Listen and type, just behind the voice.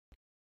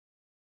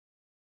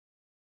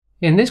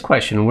In this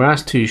question, we're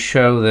asked to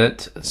show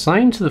that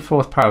sine to the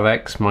fourth power of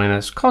x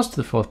minus cos to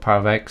the fourth power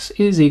of x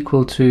is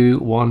equal to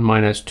 1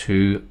 minus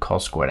 2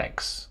 cos squared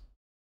x.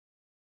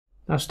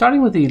 Now,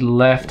 starting with the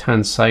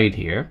left-hand side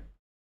here,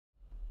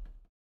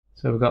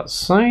 so we've got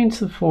sine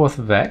to the fourth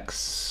of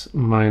x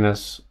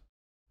minus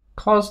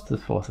cos to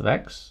the fourth of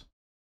x.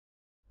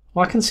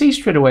 Well, I can see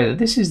straight away that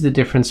this is the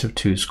difference of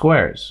two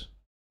squares.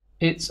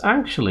 It's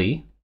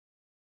actually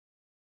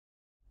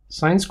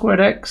sine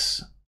squared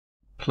x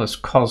plus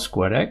cos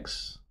squared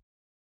x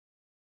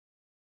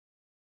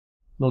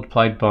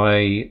multiplied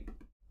by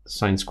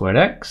sine squared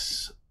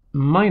x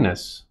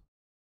minus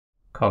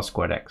cos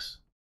squared x.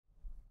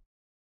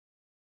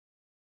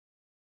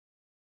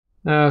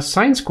 Now,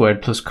 sine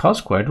squared plus cos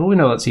squared, well, we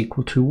know that's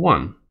equal to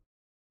 1.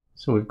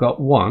 So we've got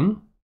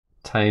 1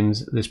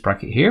 times this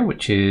bracket here,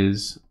 which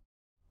is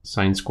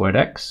sine squared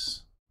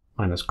x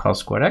minus cos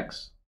squared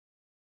x.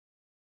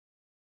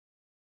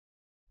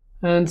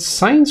 And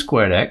sine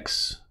squared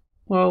x,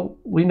 well,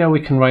 we know we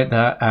can write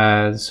that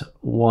as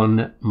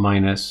 1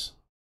 minus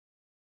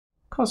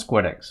cos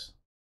squared x.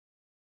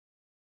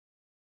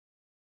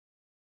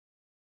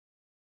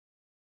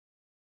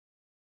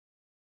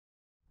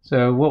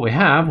 So what we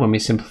have when we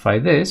simplify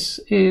this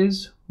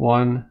is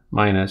 1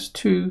 minus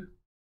 2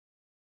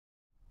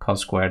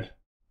 cos squared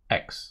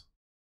x.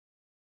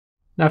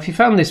 Now, if you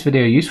found this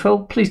video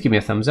useful, please give me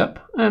a thumbs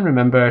up and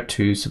remember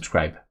to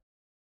subscribe.